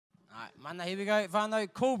Mana, here we go. Whānau,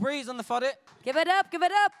 CoolBreeze on the whare. Give it up, give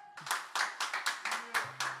it up.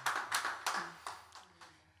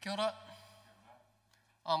 Kia ora.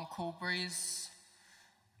 I'm CoolBreeze.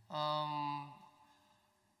 I'm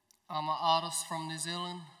an artist from New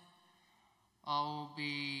Zealand. I will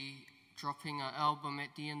be dropping an album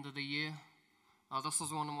at the end of the year. This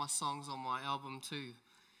is one of my songs on my album too.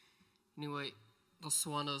 Anyway, this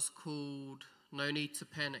one is called No Need to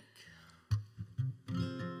Panic.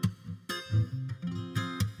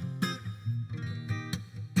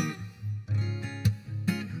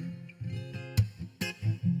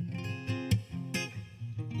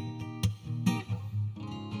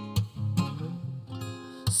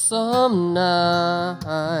 Some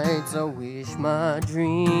nights I wish my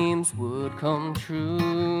dreams would come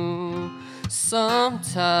true.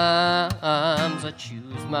 Sometimes I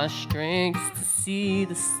choose my strengths to see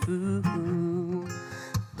this through.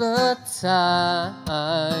 The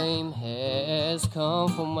time has come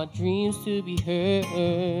for my dreams to be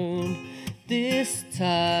heard. This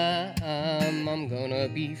time I'm gonna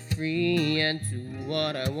be free and do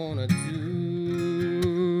what I wanna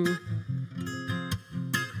do.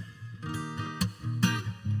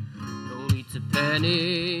 To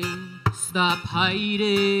panic, stop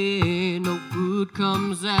hiding. No good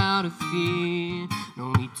comes out of fear.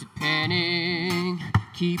 No need to panic,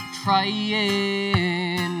 keep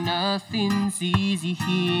trying. Nothing's easy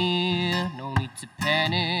here. No need to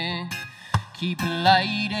panic, keep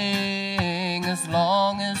lighting as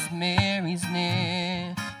long as Mary's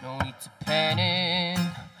near. No need to panic,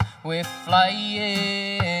 we're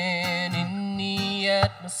flying in the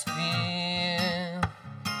atmosphere.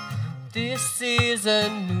 This is a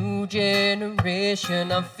new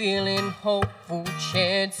generation. I'm feeling hopeful,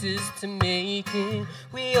 chances to make it.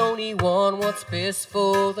 We only want what's best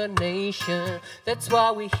for the nation. That's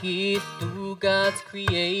why we're here through God's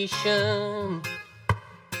creation.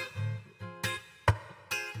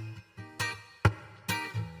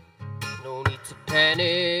 No need to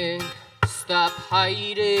panic, stop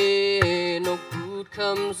hiding. No good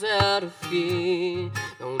comes out of fear.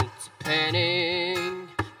 No need to panic,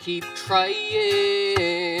 keep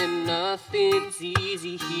trying, nothing's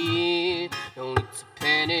easy here. No need to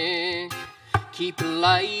panic, keep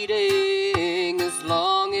lighting as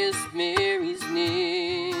long as Mary's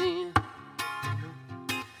near.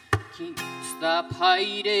 Stop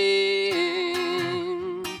hiding,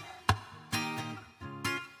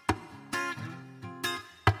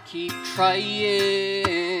 keep trying.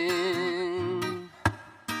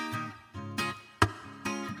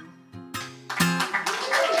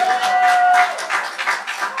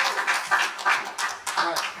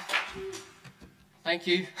 Thank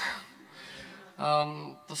you.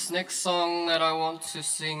 This next song that I want to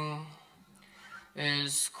sing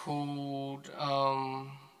is called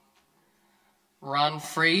Run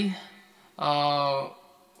Free. Over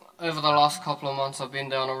the last couple of months I've been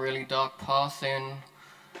down a really dark path, and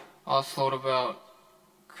I thought about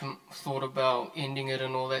ending it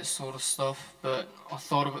and all that sort of stuff, but I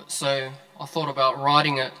thought about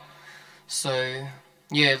writing it. So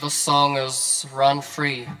yeah, this song is Run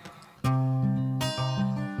Free.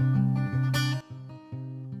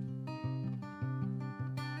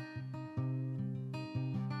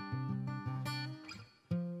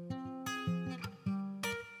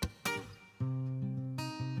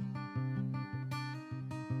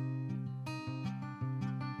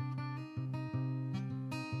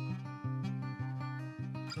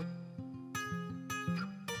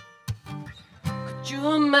 Could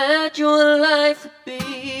you imagine what life would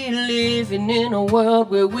be living in a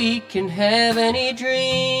world where we can have any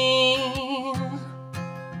dream?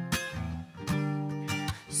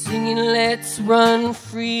 Singing let's run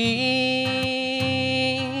free.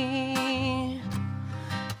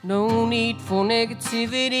 No need for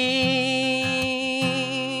negativity.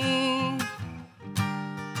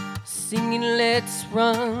 Singing let's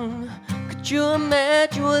run. Could you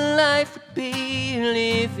imagine what life would be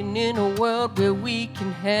living in a world where we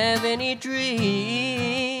can have any dreams?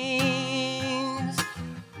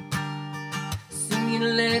 Singing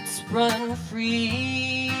let's run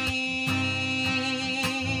free.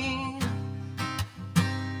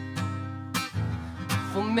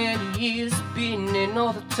 For many years been in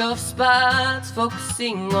all the tough spots,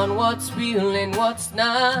 focusing on what's real and what's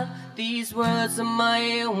not. These words are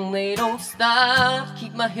my own, they don't stop.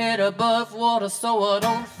 Keep my head above water so I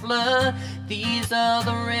don't flood. These are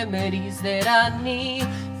the remedies that I need.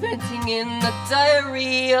 Venting in the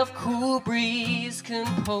diary of CoolBreeze,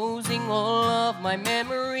 composing all of my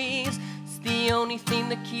memories. It's the only thing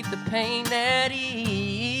that keep the pain at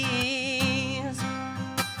ease.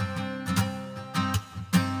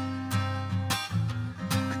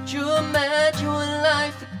 Could you imagine what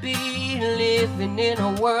life would be, living in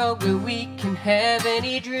a world where we can have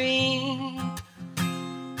any dream?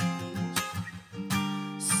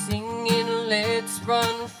 Singing, let's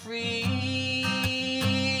run free.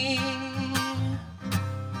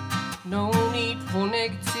 No need for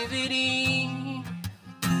negativity.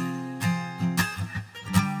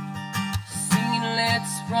 Singing,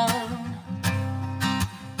 let's run.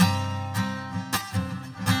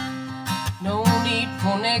 No need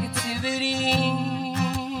for negativity.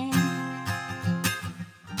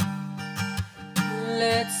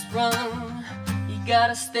 Let's run. You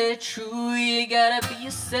gotta stay true, you gotta be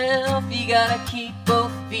yourself. You gotta keep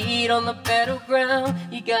both feet on the battleground.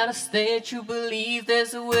 You gotta stay true, believe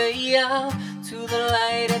there's a way out. To the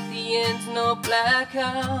light at the end, no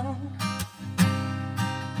blackout.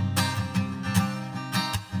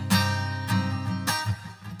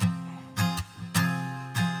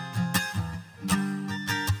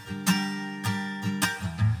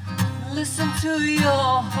 Listen to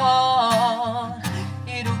your heart,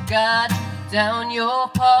 it'll guide you down your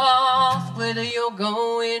path. Whether you're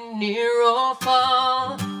going near or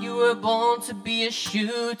far, you were born to be a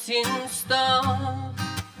shooting star.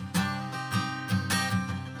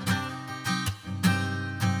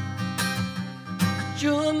 Could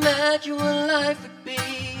you imagine what life would be,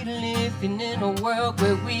 living in a world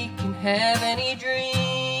where we can have any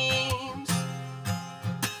dreams?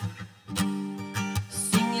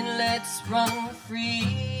 Singing, let's run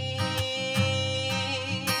free.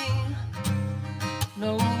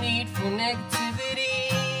 No need for negativity.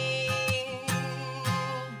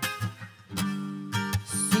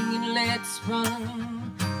 Singing, let's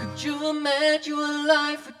run. Could you imagine what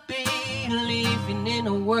life would be, living in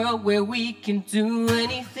a world where we can do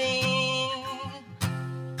anything?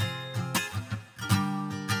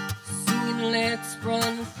 Singing, let's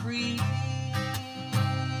run free.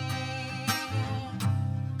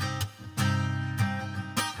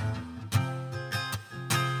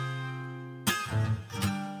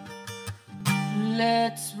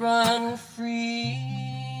 Let's run free.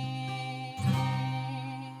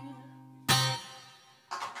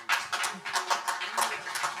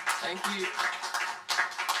 Thank you.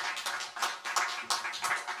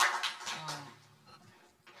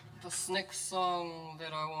 This next song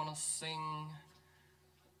that I want to sing,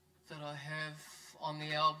 that I have on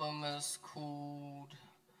the album, is called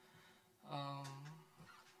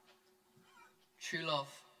True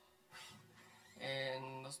Love.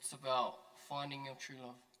 And it's about finding your true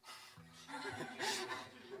love.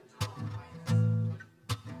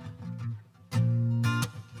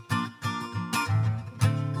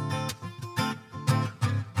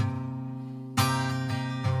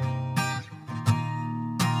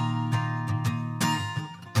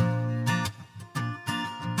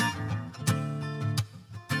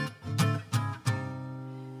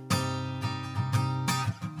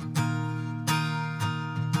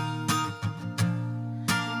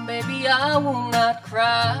 Baby, I will not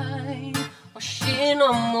cry or shed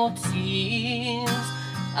no more tears.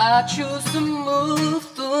 I choose to move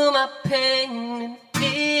through my pain and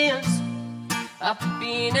fears. I've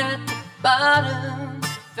been at the bottom,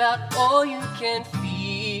 felt all you can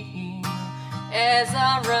feel. As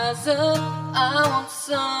I rise up, I want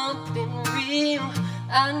something real.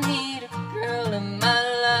 I need a girl in my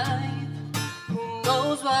life who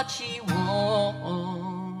knows what she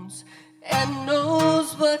wants and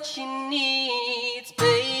knows what she needs,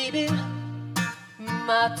 baby.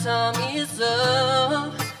 My time is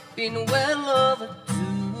up, been well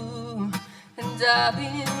overdue, and I've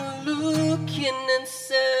been looking and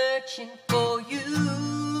searching for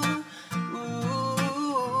you. Ooh,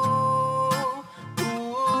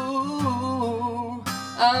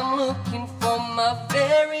 I'm looking for my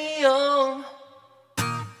very own.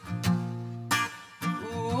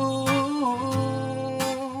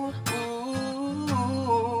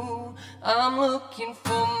 I'm looking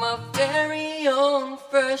for my very own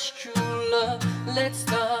first true love. Let's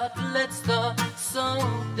start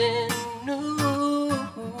something new.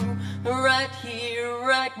 Right here,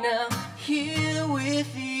 right now, here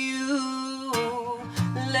with you.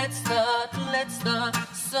 Let's start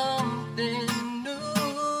something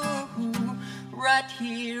new. Right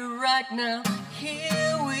here, right now,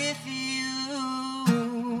 here with you.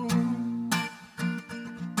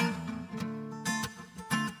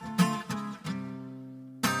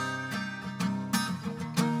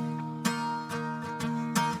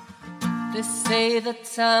 They say that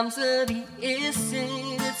time's of the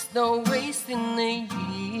essence, it's no wasting the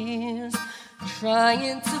years,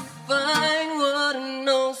 trying to find what I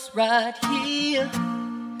know's right here.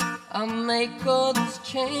 I'll make all these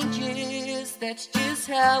changes, that's just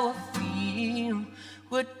how I feel.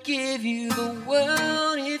 Would give you the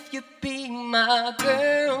world if you be my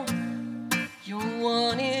girl. You're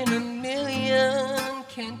one in a million,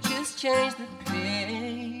 can't just change the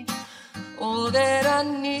page. All that I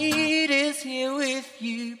need is here with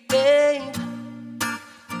you, babe.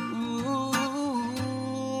 Ooh,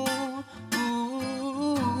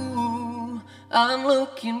 ooh, I'm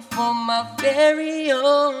looking for my very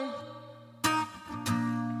own.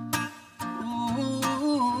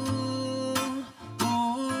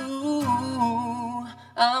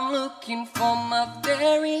 I'm looking for my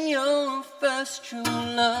very own first true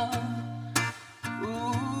love.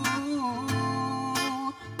 Ooh,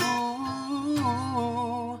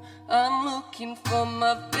 ooh, I'm looking for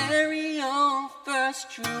my very own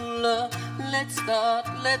first true love. Let's start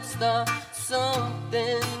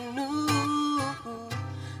something new.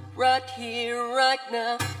 Right here, right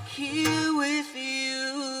now, here with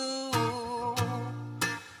you.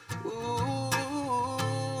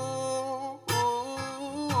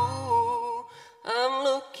 I'm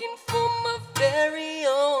looking for my very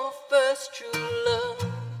own first true love.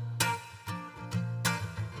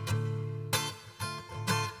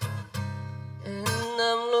 And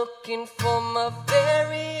I'm looking for my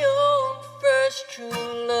very own first true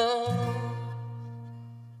love.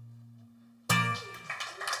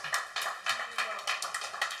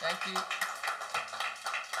 Thank you.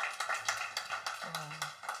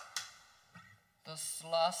 This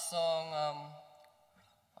last song,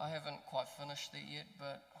 I haven't quite finished it yet,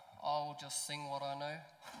 but I'll just sing what I know.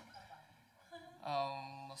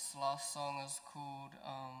 This last song is called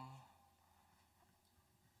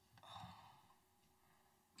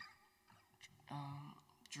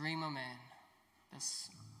Dreamer Man. This.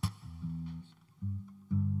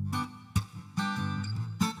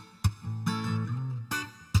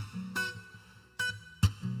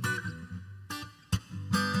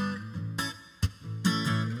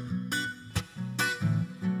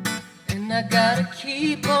 And I gotta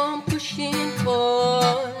keep on pushing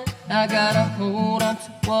forward. I gotta hold on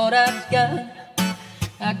to what I got.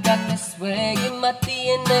 I got this swag in my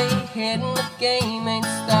DNA, head in the game ain't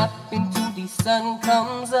stopping till the sun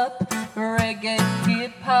comes up. Reggae,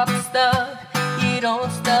 hip-hop style, you don't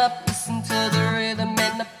stop. Listen to the rhythm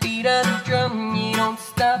and the beat of the drum. You don't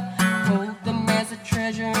stop, hold them as a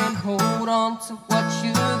treasure and hold on to what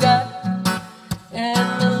you got.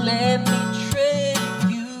 And let me trade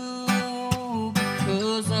you,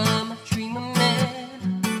 because I'm a dreamer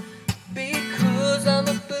man, because I'm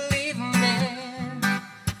a believer man,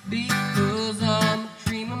 because I'm a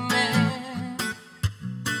dreamer man.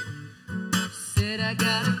 Said I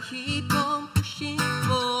gotta keep on pushing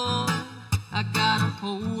forward. I gotta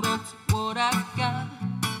hold on to what I got.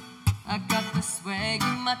 I got the swag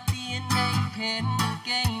in my DNA, head in the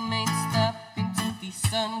game ain't stopping till the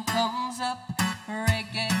sun comes up.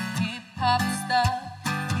 Reggae, hip-hop style,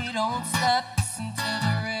 you don't stop. Listen to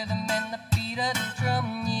the rhythm and the beat of the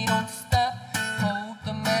drum. You don't stop, hold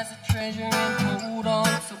them as a treasure and hold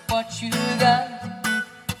on to what you got.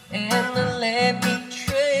 And let me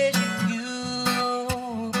treasure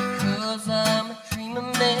you, because I'm a dreamer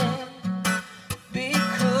man,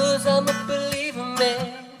 because I'm a believer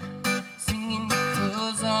man, singing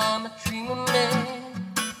because I'm a dreamer man.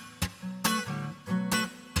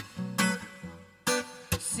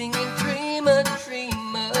 Singing dreamer,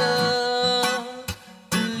 dreamer,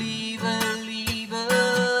 believer, believer,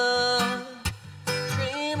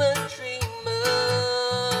 dreamer, dreamer,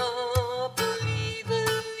 believer,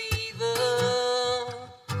 believer,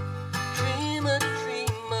 dreamer,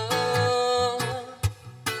 dreamer.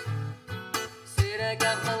 Said I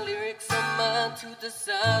got my lyrics on mine to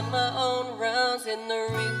design my own rhymes, and the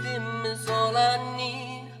rhythm is all I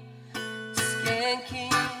need.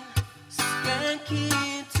 Skanking,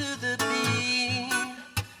 skanking to the beat.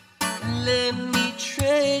 Let me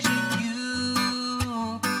treasure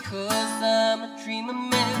you, because I'm a dreamer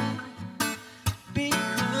man,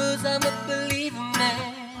 because I'm a believer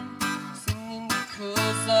man, singing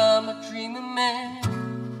because I'm a dreamer man,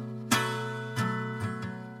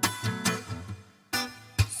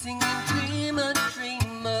 singing dreamer,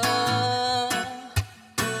 dreamer,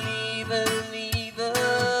 believer, believer,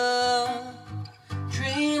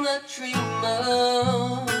 dreamer,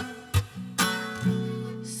 dreamer.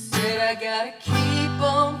 Said I gotta keep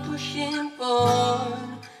on pushing forward.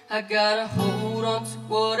 I gotta hold on to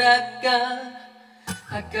what I got.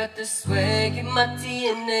 I got the swag in my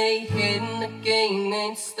DNA, head in the game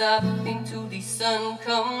ain't stopping till the sun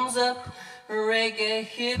comes up. Reggae,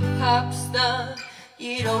 hip-hop style,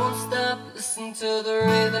 You don't stop, listen to the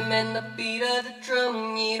rhythm and the beat of the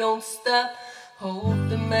drum. You don't stop, hold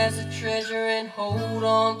them as a treasure and hold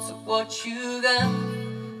on to what you got.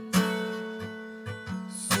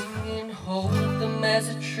 Singing, hold them as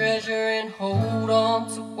a treasure and hold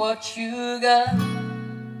on to what you got.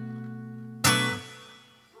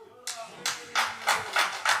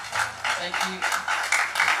 Thank you.